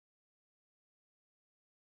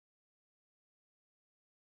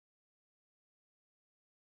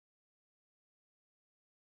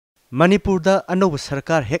Manipurda anova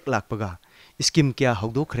sarkar hek lakpaga scheme kya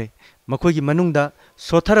hawdokre makoigi manungda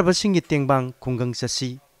sotharabasinggi tengbang khungang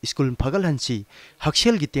chasi school phagal hansi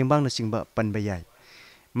haksel gi tengbang na singba panba yai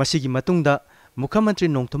masigi matungda mukhamantri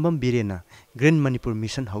nongthombam birena Green Manipur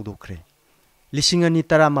Mission hawdokre lisingani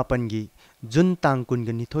taramapan gi Jun tang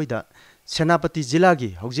kungani thoida Senapati Jila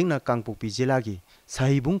gi hawjingna Kangpokpi Jila gi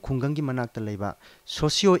Sahibung khungangi manakta leiba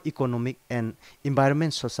Socio Economic and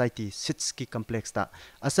Environment Society Sits ki complex ta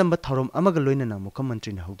asamba thorom amaga loinana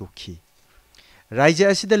mukhamantri na hawdokhi Raija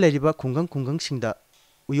asida leriba khungang singda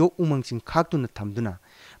uyok umangsing khaktuna thamduna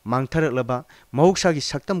mangtharaklaba mahoksa gi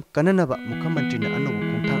saktam kananaba mukhamantri na anobo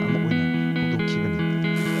khongthang ama oina hawdokhibani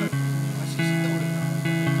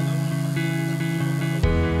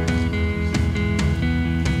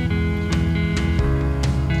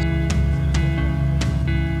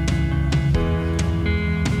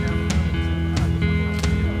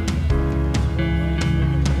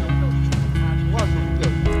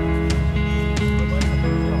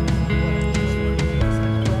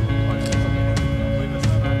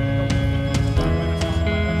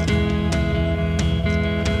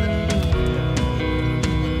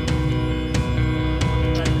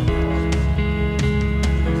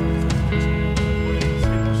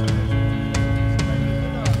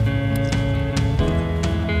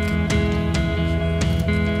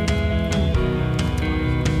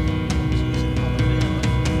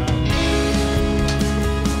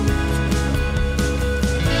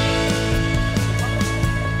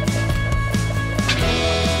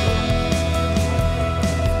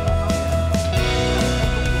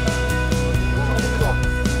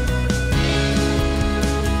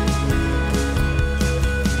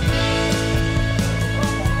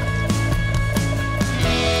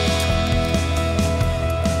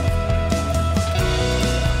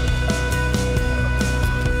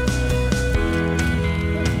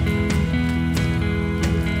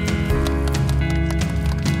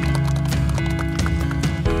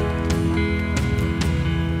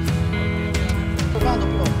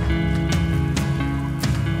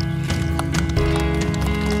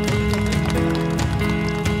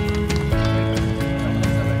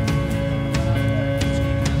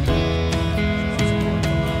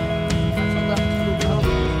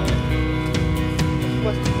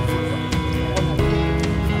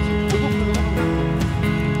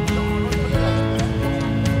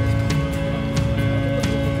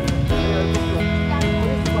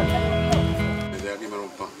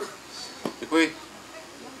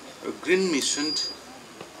Green Mission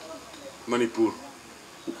Manipur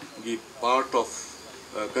की part of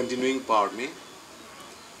continuing part में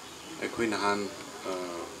कोई नहान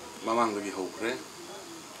मामांग लगी हो करे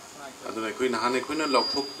अदुना कोई नहान कोई ना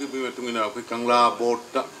लॉकथोक की भी मतुंगी ना कोई कंगला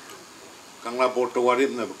बोट तो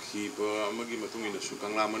वारिब ना बखी मगी मतुंगी ना शु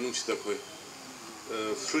कंगला मनुष्य तक कोई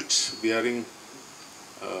fruits bearing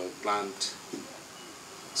plant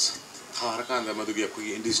थार का अंदर मधुगी कोई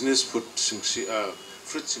indigenous food सिंगसी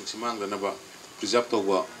fruit सिंगसी मांग ना बा preserve तो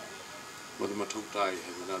हुआ मधु मथुक ताई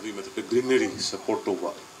है ना अभी मधु के greenery support तो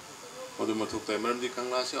हुआ मधु मथुक ताई मरम दी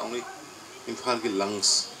कंगला से only इम्फाल की lungs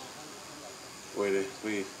वैरे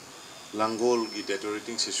कोई langgol की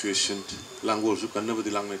deteriorating situation langgol जो करने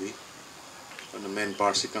बदी lang में दी और main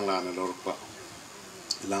part से कंगला ना लोग पा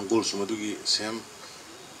langgol सु मधु की same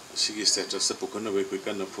सिगी status से पुकरने वे कोई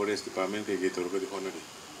करने forest department के गेट और कोई दिखाने दी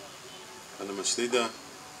अन मस्ती दा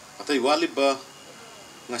अतः वाली बा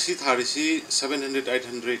ngasih hari si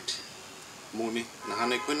 700-800 muni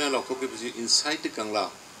nahane koy na lokho ke bisi inside kangla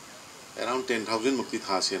around 10,000 mukti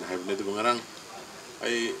thasian hai ne du ngarang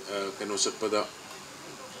ai kano satpada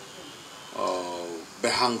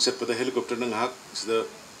behang satpada helicopter nang hak the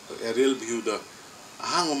aerial view da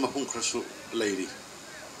hang ma phung khrasu leiri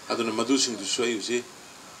aduna madu sing du soi usi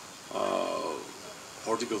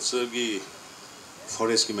horticulture gi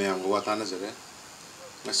forest ki mayang wa ta na jare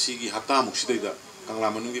ngasi gi hapta muksidai da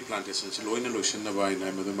Kangla manungi plantation si loina lotion na bai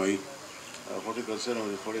na madu mai horticulture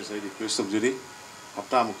or forest ai request of juri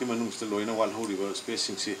hapta muki manung si loina wal ho river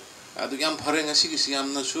spacing si adu yam phare ngasi ki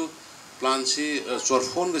siam na su plant si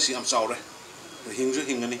chorphon ga si am chaure hingju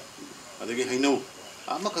hingani adagi haino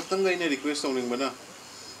ama khatang ga ina request owning bana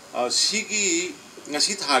si ki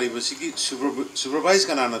ngasi thari ba si ki supervise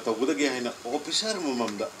kana na to buda ge haina officer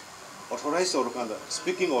mumam da authorized or kanda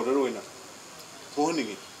speaking order oina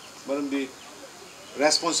thoningi maram di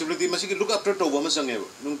responsibility masih look after to bama sange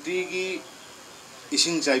nungti gi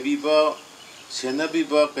ising chai bi ba sena bi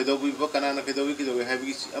ba kedo bi ba kana na kedo ki do ha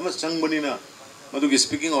bi ama sang bani na madu gi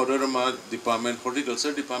speaking order ma department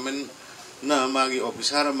horticulture department na ma gi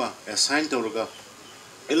officer ma assign to ga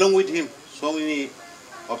along with him so many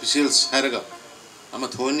officials haraga ama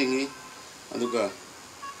thoningi aduga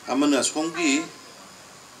amana songi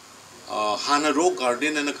hana rock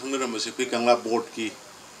garden ana khangramase koi kangla board ki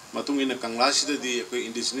matungina kangla sidadi koi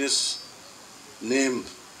indigenous name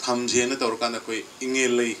thamje na torkana koi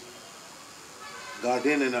ingelei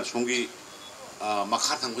garden ana songi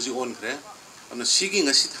makha thangbuji on kre ana sigi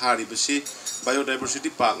ngasi thari basi biodiversity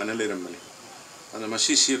park ana leramani ana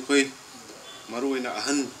masi si koi maruina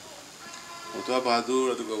ahan Otwa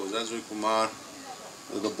Bahadur aduga Oza Joy Kumar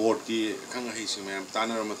aduga board ki khanga hi si mayam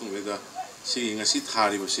tanara matung leda si ngasi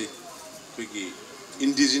thari basi koi ki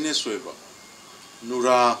indigenous oiba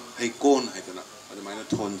nura haikon haidana adumaina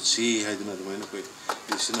thonsi haidana adumaina koi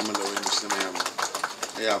lisina malawe lisina mayam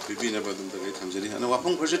aya pibina badum da gai thamjari ana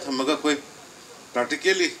wapung khorse thamaga koi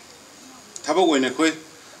practically thaba goina koi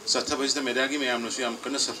satha bajda media ki mayam no su yam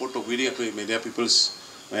kana support to video koi media peoples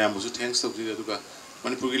mayam busu thanks to aduga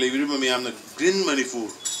Manipur ki leader में हमने Green Manipur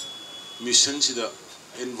mission सिदा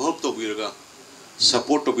involved तो भी रहा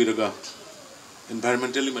support तो भी रहा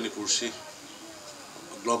environmentally Manipur से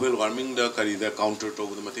global warming दा करी दा counter तो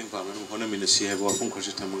उधर मतीन पामन होने मिलसी है वो अपन खर्च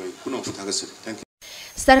थमगाई कुछ उठा कर सकते thank you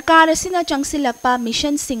सरकार असिना चंगसिलक्पा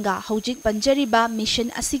मिशन सिंगा हौजिक पंजरिबा मिशन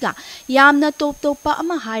असिगा यामना टोप टोपा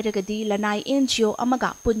अमा हाइरगदी लनाई NGO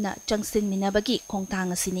अमगा पुन्ना चंगसिनमिनबगी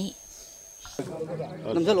खोंगथांग असिनी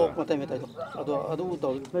नमजलो मते मेता अदो तो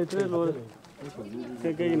लेत्रे लो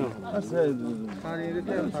के नो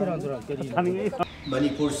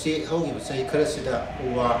मणिपुर से होगी सही खरसिदा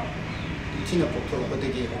उवा थिना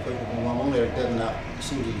पोथोरपदगी अखोय मामंग लेरदना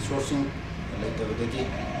सिंगी सोर्सिंग लेतबदगी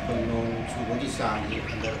नों सुबगी सांगी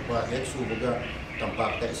अंदरपा एक सुबगा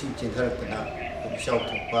तंपाकता सिंग चिंथरतना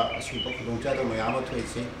साउथपा सुबा खुदोंचादो मयाम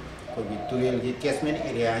थोइसे कोबी तुरेल की कैचमेंट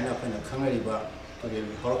एरिया आइना फना खंगरिबा तुरेल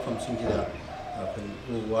हरफम सिंगिदा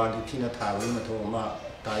वाली थीना थाबी मथोमा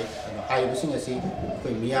ताई हाइबसिंग असि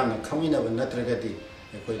कोई मियामना खमिनब नत्रगदी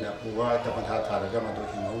कोइना उवा तपथा थारगा मदो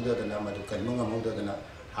हिंगौददना मदो कन्मंग मौददना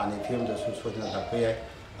हानि फिल्मदा सुसोदना लापय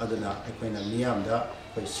अदना कोइना मियामदा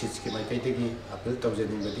कोई सिट्स के माइकैदगी अपील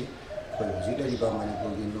तौजनिबदी कोई हुजिक लरिबा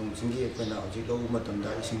मणिपुर की नोंसिंगी कोइना हुजिक लो मतमदा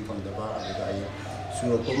इसिंग फंगदबा अदगा आय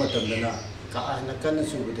सुरको मतमदना काहना कन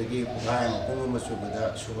सुबदगी गाय मपोंग मसुबदा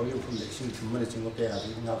सुहोली फुमदे इसिंग थुमना चिंगो कयाबी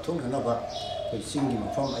नाथोंगनबा कोई सिंगी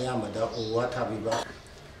मफम अयामदा ओवा थाबिबा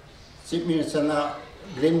चीफ मिनिस्टरना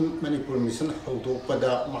ग्रीन मणिपुर मिशन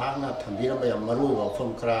हौदोकपदा महाना थंबिरबा या मरुवा वफम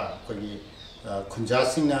खरा कोई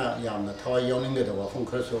खुंजासिंगना यामना थवाई यावनिंगदा वफम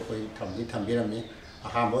खरसो कोई थंबिरमी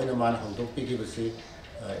अहाम ओइना मान हौदोकपिगिबसि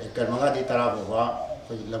एकर मंगादी तराबवा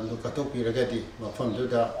कोई लमदु कतोपिरगदी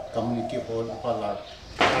मफमदुदा कम्युनिटी हॉल पाला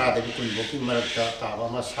तरादगी कुनबोकी मरकता ताबा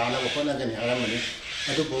मा सानबा होनगनी हारमनी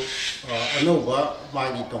अदुबो अनौबा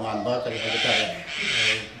मागी तोंगानबा करी हागतारे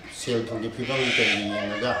सेल थोंगी फिबम करी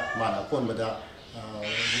येंगा माना कोनबदा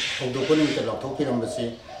हौदोकनि मित लौथोकिरमबसि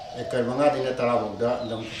एकर मंगादिना तराबोदा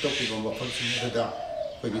लम कुतोपिबम वफमसिंगदा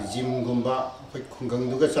कोई जिमगुंबा कोई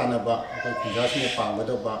खुंगंगदुगा चानबा कोई खुंजासिने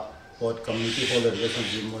पांगदबा पोट कम्युनिटी हॉल रेगसु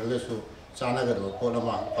जिम रेगसु चानगदबा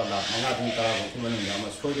पोलमा पला मंगादिन तराबोकी मनुंगा मा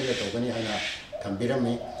सोइदना तौगनी हाइना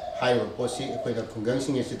थंबिरमी हाइबा पोसी कोइदा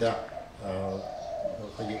खुंगंसिंगसिदा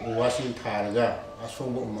कोई उवासिंग थारगा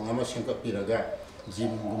असोंबो उमंग अमा सेंकपिरगा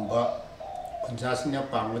जिमगुंबा खुंजासिना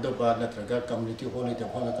पांगदबा नत्रगा कम्युनिटी हॉल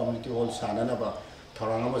इतफोन कम्युनिटी हॉल साननबा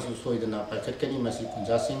थौरांग अमसु सोइदना पाइखटकनी मसि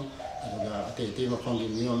खुंजासिंग अदुगा अते अते मफंगी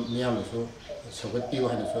मियामसु सौगतपियो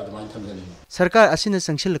हाइनसु अदुमाइन थमजनि सरकार असिना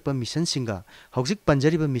संगसिलक्पा मिशन सिंगा हौजिक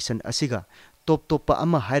पंजरिबा मिशन असिगा टॉप टॉप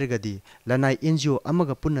अमा हाइरगदी लनाई NGO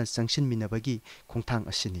अमगा पुन्ना संगसिनमिनबगी खोंगथांग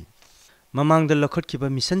असिनी ममांगदा लखटखिबा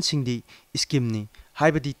मिशन सिंगदी स्कीमनी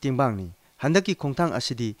हाइबदी टेंबांगनी हंदकी खोंगथांग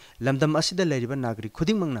असिदी लमदम असिदा लेरिबा नागरिक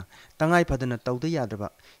खुदिंगमंगना तंगाई फदना तौदा यादबा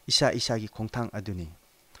इसा इसागी खोंगथांग अदुनी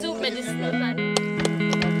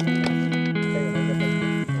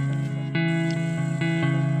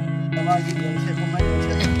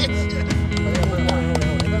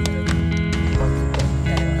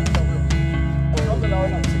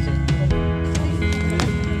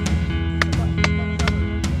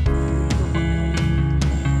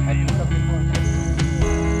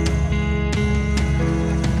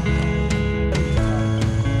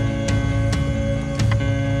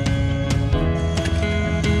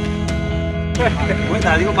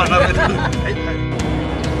이거 말하면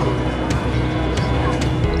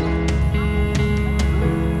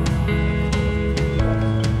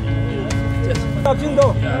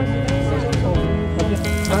Lacindo.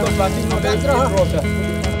 Lacindo dentro.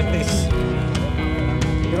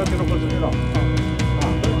 Tiro tiro por tiro.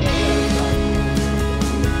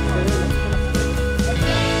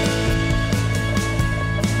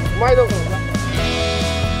 Mai đâu.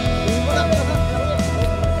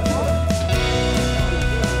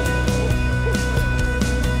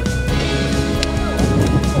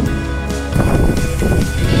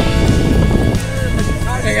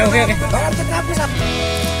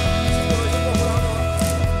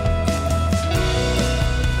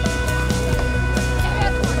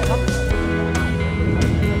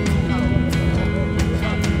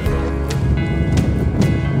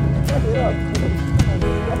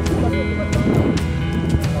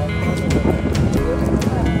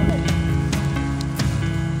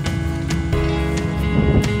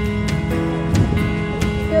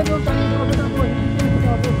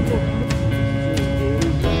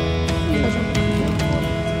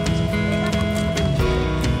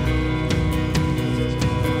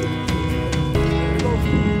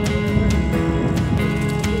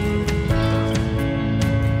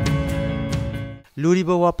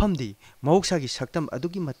 Luriba wafamdi mahousa gi saktam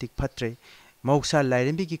adugi matik phatre mahousa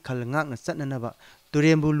lairembi gi khal ngakna chatnanaba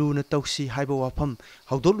turembu luna tausi haiba wafam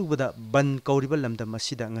haudolubada ban kauriba lamda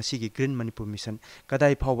masida ngasi gi Green Manipur Mission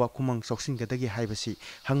kadai phawba khumang soksing gadagi haibasi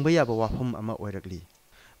hangba yaba wafam ama oiragli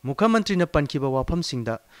Mukhamantri na pankiba wafam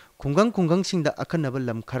singda khungang singda akanaba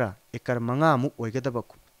lam khara ekar manga amu oigadaba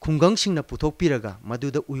khungang singna puthok piraga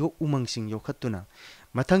maduda uyok umang sing yokhatuna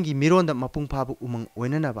Matangi mironda mapung phabu umang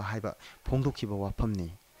oinanaba haiba phongdokhiba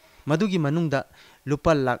wafamni madugi manungda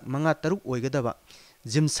lupa lakh manga taruk oigadaba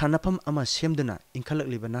jim sanafam ama semduna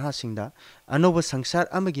inkhalakliba nahasingda anoba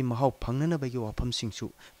sangsar amagi mahau phangnanabagi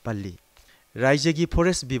wafamsingsu palli Raijagi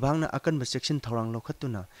Forest Bibhangna akanba section thorang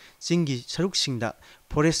lokhatuna chingi saruksingda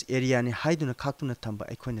forest area ni haiduna khaktuna thamba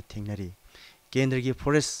aikhoina thengnari Kendragi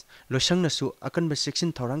Forest losangnasu akanba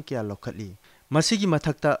section thorang kya lokhatli Masigi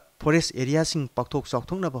mathakta forest area sing pakthok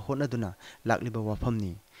chawthoknaba hotnaduna lakliba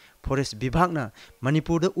wafamni Forest Bibhagna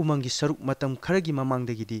Manipurda umangi saruk matam kharagi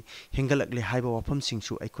mamangdagidi hengalakle haiba wafam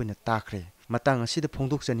singsu aikoina takre matang asida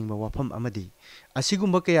phongdok janingba wafam amadi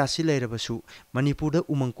asigumba kaya si leirabasu Manipurda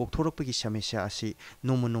umang kokthorakpagi samesya asi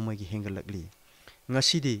noma gi hengalakli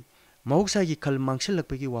ngasidi mahousa-gi khal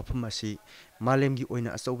mangsilakpagi wafam asi malemgi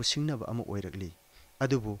oina achauba singnaba ama oiragli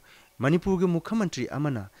adubu Manipurga Mukhamantri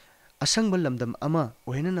amana asangba lamdam ama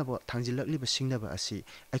ohenanaba thangjilakliba singnaba asi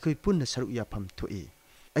aikoi punna saruk yafam thoi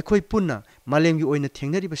aikoi punna malemgi oina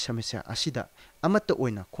thengnariba samesya asida amatta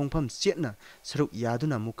oina khongpham chetna saruk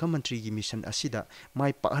yaduna Mukhamantri gi mission asida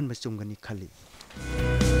mai pakhanba chungani khali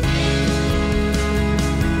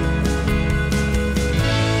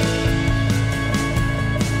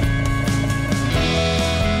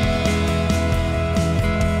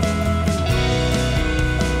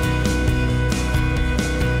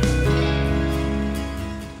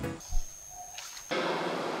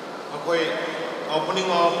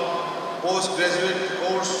Opening of postgraduate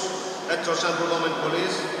course at Doordarshan Government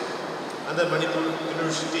College under Manipur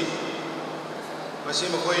University.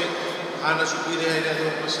 Masi makoi hana supiri hai na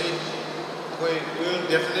do masi koi will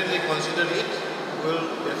definitely consider it, will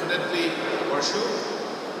definitely pursue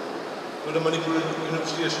to the Manipur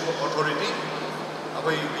University Authority.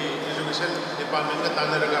 Abai education department ka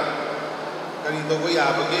tana raga kari do koi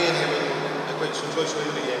abage hai ba koi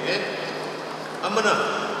soi liyenge amana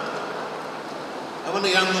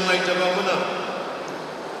yang nungai jaba mana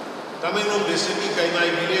Tamenglong district Kaimai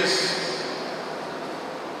village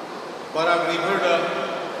Barak river da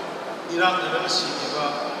Iraq na sikiba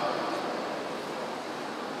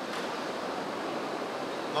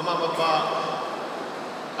mama papa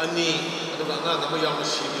ani aduga nga nama yang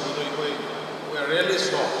sikiba do ikoi we are really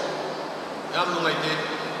shocked yang nungai de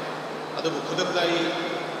adu khudak dai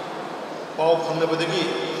pau phangna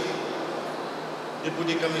badagi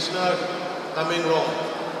Deputy Commissioner Tamenglong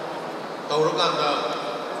Tauraganda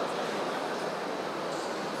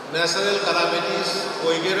National calamities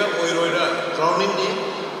oigera oiroira drowning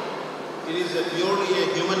it is purely a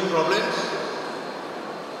human problem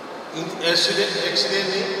accident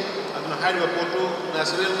ni aduna haiba photo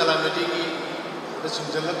national calamity ki the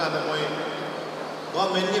sunjala kana moi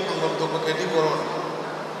government ni pangam to paketi koron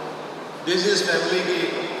this is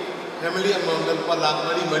family among the palak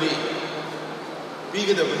mari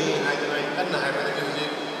Bigger the money, I don't have any music.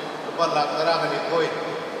 But like the Ramani boy,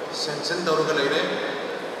 send the Rogalade.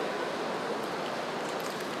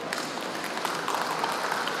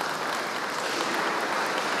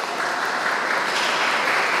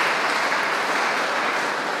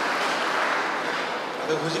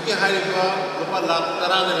 The Husiki Hariba, Lupa Lak, the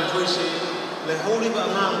Ramani Toisi, the Holy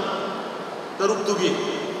Banam, the Ruptugi,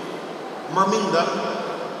 Maminda,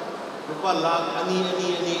 Lupa Lak,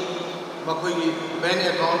 any. Makoy bank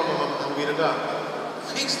account mo thambiraga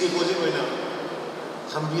fixed deposit oina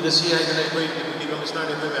thambirasi haidana koi deputy commissioner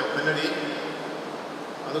ni me apnari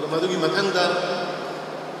aduga madugi mathangda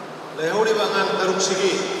lehori bangan taruk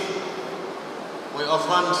sigi moi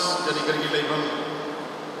orphans jani kargi leibam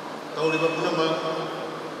tawliba punama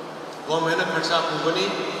government खर्चा पुगनी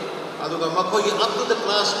अदुगा मखोगी up to the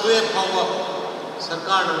class 12 फाउवा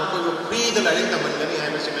सरकार ना मखोगी free the like तमनगनी है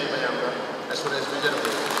बसे मैं मयाम का assurance vision को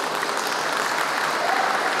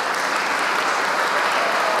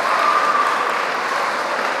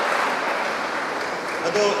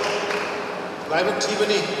अदो live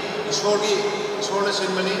थीबनी ईश्वर ने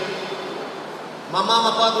सिनबनी Mama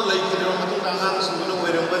mapa tu lagi kira orang tu tangan sebelum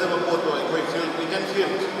orang pada berfoto, we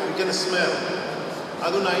can smell.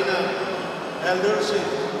 Adu naina elders sih,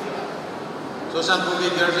 so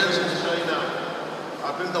sampai guardians sih naina,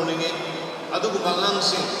 apa yang tahu ni? Adu gubangang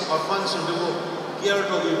sih, orphan sih tu care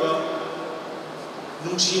to biba,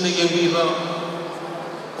 nungsi ni yang biba,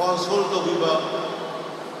 console to biba,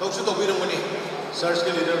 tahu sih to biba mana? Search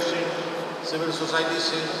ke leadership, civil society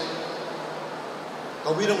sih,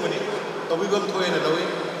 tahu biba mana? Tawibam thoy na lawi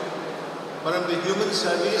maram the human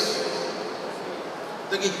service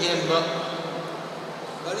tagi henba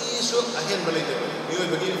gari su ahen balai de mioi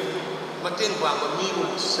bagi mateng pa ma mi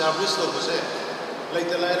bu service to bose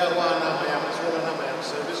laita laira wa na mayam sura na mayam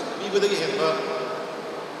service mi bu dagi henba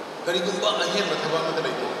gari gumba ahen ma thaba ma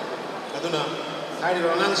de aduna hai ri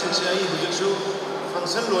ngang sin se ai hujik su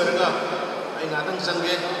function loiraga ai ngadang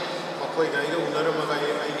sange makoi gai ga unar ma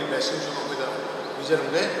gai ai gi blessing su makoi da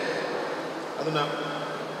bijarunge aduna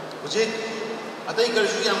uji atai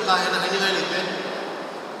karju yam ka hai na hani ngai lite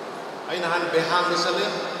ai nahan behang misale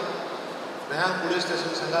behang police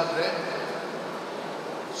station sanga kre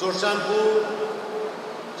Sorchanpur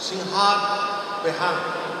Singhat behang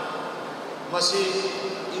masi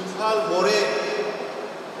Imphal more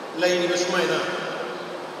lai ni besmai na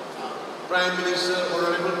Prime Minister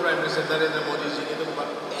Honorable Prime Minister Narendra Modi ji ke to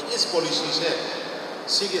this policy se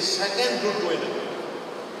sige second route hoina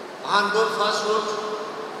Handor first route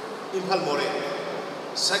Imphal more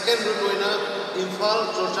second route hoina Imphal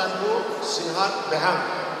Sorchanpur Singhat behang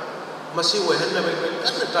masi wehan na bai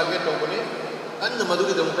kan target to bone kan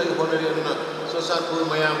maduri da mutai honari aduna Sorchanpur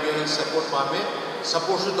mayam ge support pame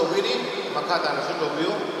support su to bini makha ta su to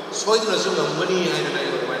bio soidna su ngambani hai na ai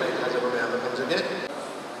bai nai khaja ba mayam kam jage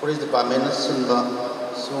Police Department sunba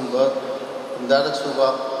sumba darak suba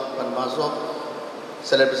panmaso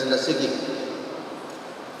celebration asigi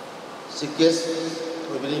sikes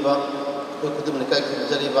wibiriba ko kutum ne kai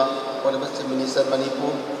jariba wala bas minister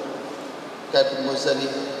Manipur kai musali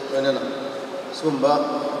wenana sumba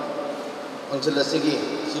angel asigi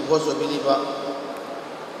sibos wibiriba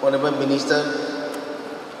wala bas minister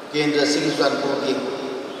kendra sigi Sorchanpur ki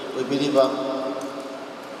wibiriba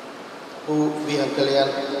who we have kalian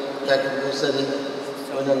kai musali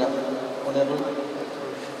wenana honorable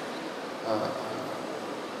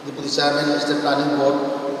Deputy Chairman State Planning Board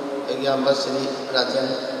Example Sri Rajan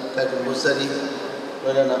Kaitun Busari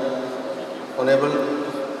Wadana Honorable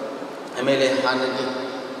MLA Hanagi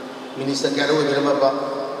Minister Karu Mirabamba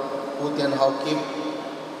Putian Hawkip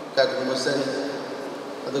Kaitun Busari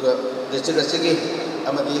Aduga District Asigi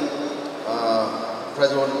Amadi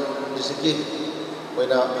President District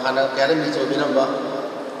Wena Hana Academy Mirabamba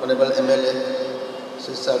Honorable MLA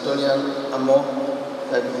Sister Tonian Amo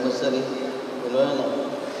Kaitun Busari Wadana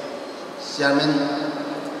Chairman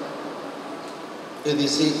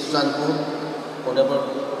ADC Sorchanpur, Honorable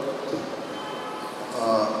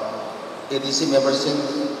ADC members in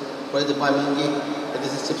Police Department,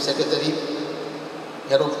 ADC Chief Secretary,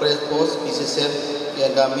 Head of Press Post, PCSF,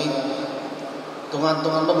 Yagami, Tungan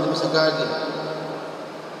ba Manipur Sarkar ki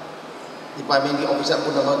Department ki officer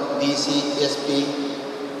pun nama DC, SP,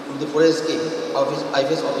 the Forest ki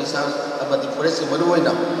IFS officers, abadi Forest ki maru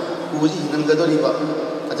na uji hingan gadori ba,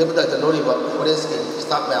 aja betul jalori ba Forest ki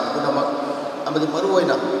staff mayam pun nama amadi maru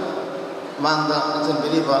na mangda aja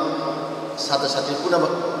beliba satu pun nama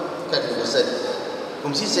kai Busari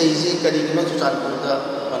kumsi seisi kali kena Sorchanpur da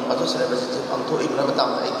man masuk selebrasi tu angto ibna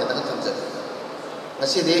batang ai kata kan samjak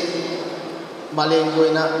ngasi de maleng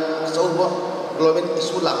goina sobo global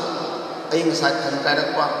issue la ai ngasai kan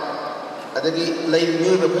karak pa adagi lai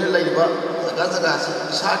mi be phone lai ba jaga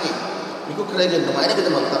isagi miku kare gen mai na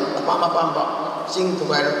bidam ta apa sing tu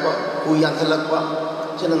karak pa uyan thalak pa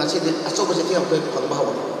chena ngasi de asobo je tiam pe phang ba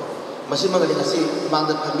hawa masi magali ngasi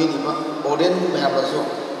mangda family ma oden me abaso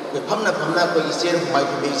we phamna ko isen mai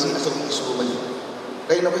ko besi aso isu mani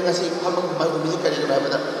kai na ko ngasi phamna mai ko besi kari na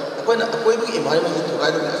bada akoi bu environment to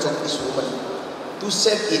gai na aso isu mani to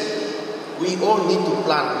save it we all need to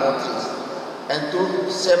plant more trees and to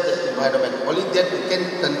save the environment only that we can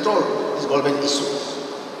control this global issue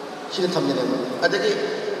shine thamne ne adagi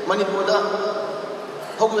Manipur da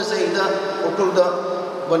hogwe sai da okul da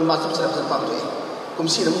one masuk celebration pangtoi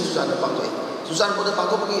kumsi na Sorchanpur pangtoi Sorchanpur da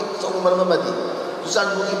pangtoi ki so mar ma di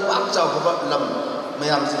Sorchanpur ki pak chau ba lam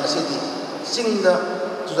mayam sing asidi sing da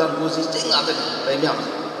Churachandpur si sing ata lai mayam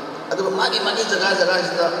adu magi jaga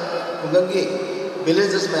sida kungangi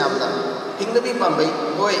villages mayam da hingda bi pambai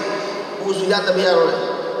hoi usu ya ta ya roi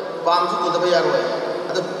pam su ta ya roi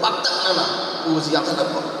adu pakta na usu ya ta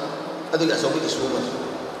ko adu ya so bi su ma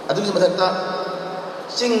adu si mathakta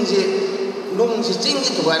sing ji nung si sing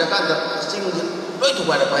ji tu ga ka da sing ji loi tu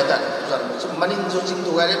ga da pai ta Churachandpur maning so sing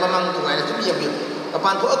tu ga re mamang tu ga re bi bi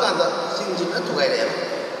kapan tu ka da sing ji na tu ga re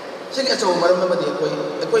sing ya so maram ma de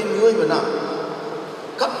koi mioi bana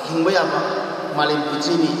kap hingba ya ma malim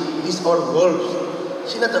pithribi this all world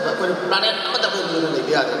sina ta ba koi planet amata ba ni le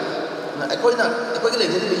bi ya na koi ki le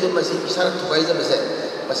ji bi yo ma si isar tu ga ja ba se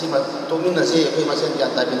masi ma to min na se koi ma sen ya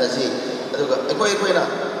ta bi na se adu ga koi na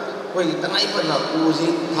koi tangai pa na u ji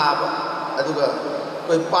tha ba adu ga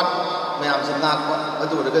koi pat mayam si nak ba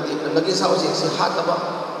adu ga di na ki sa si hat ba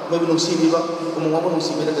noi bi nung si bi ba umong ba nung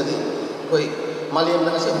si bi na ga di koi Malayam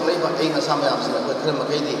na kasi hulay ba ay nasama yam sila koi kaya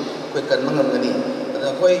makaidi koi kan mangam gani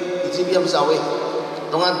koi itibiyam sawe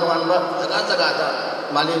tongan ba jaga ta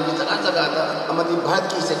Malayam ki jaga ta amati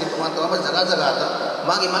bharat ki se ki tongan jaga ta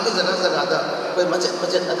magi jaga ta koi macet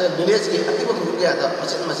ata village ki ati ko gaya ta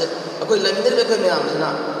macet koi laminir be koi mayam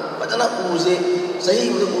sina patana use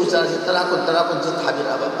sahi mu usa se tara kun se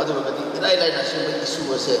thabir aba adu gadi ilai na shi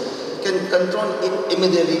issue se can control it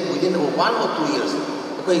immediately within 1 or 2 years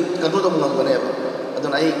koi control mo ngam gane ba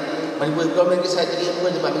adon ai Manipur government ki side ki ko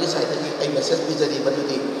department ki side ki ai message bi jari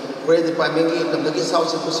badudi ko department ki lam ki south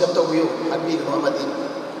se concept to view abi no amadi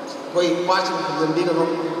koi part ko bi no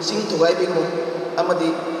sing to gai bi no amadi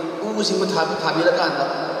u sing ko thabi la kan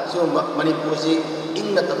so Manipur si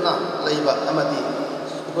ing na tamna laiba amadi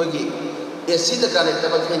koi ki esi da kare ta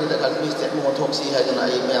ba khin da kal bi state mo thok si ha jana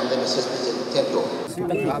ai mayam de message bi jari thank you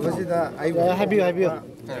abasida ai habiyo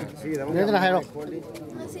ne na hairo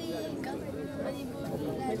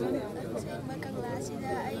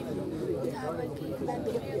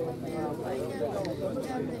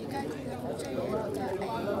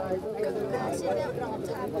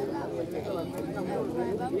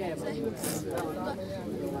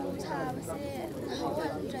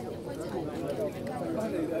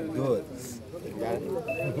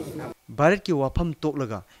Bharat की वाफम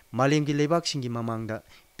तोकलगा मालेम की लेबाक सिंगी ममांगदा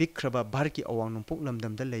पिक्रबा भारत की अवांग नोंपोक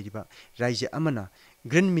लमदमदा लेरिबा राज्य अमना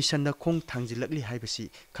green mission दा खोंग थांजिलकली हाइबसी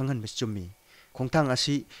खंगन चुम्मी खोंगथांग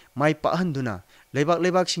असी माइ पाहंदुना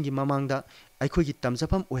लेबाक सिंगी ममांगदा अखोगी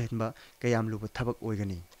तमजफम ओहेनबा कयाम लुब थबक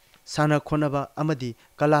ओइगनी साना खोनबा अमदी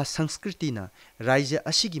कला संस्कृतिना राज्य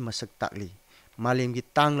असिगी मसक ताकली मालेम की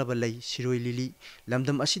तांगलबा लई सिरोय लिली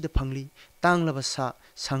लमदम असिदा फंगली तांगलबा सा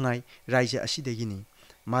संगाई राज्य असिदगिनी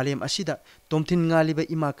मालेम असिदा तोमथिन ngalibा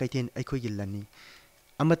इमा कैथेन अखोगी लनी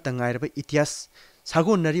अमत ngairaba इतिहास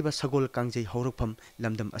सागोन नरिबा सगोल कांगजै हौरफम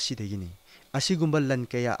लमदम असिदगिनी असिगुम्बा लन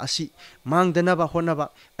कया असि मांगदनबा होनबा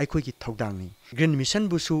अखोगी थौदांगनी ग्रीन मिशन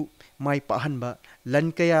बुसु माइ पाहनबा लन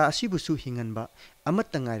कया असिबुसु हिंगनबा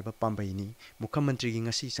अमत ngairaba पाम्बैनी मुख्यमंत्री की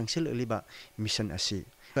ngasi संगसेललिबा मिशन असि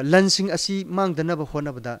लनसिंग असि मांगदनबा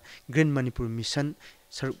होनबदा ग्रीन मणिपुर मिशन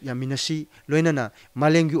सरुक यामिनसी लोइनना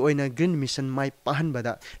मालेंगी ओइना ग्रीन मिशन माइ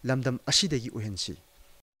पाहनबदा लमदम असिदगी ओहेनसी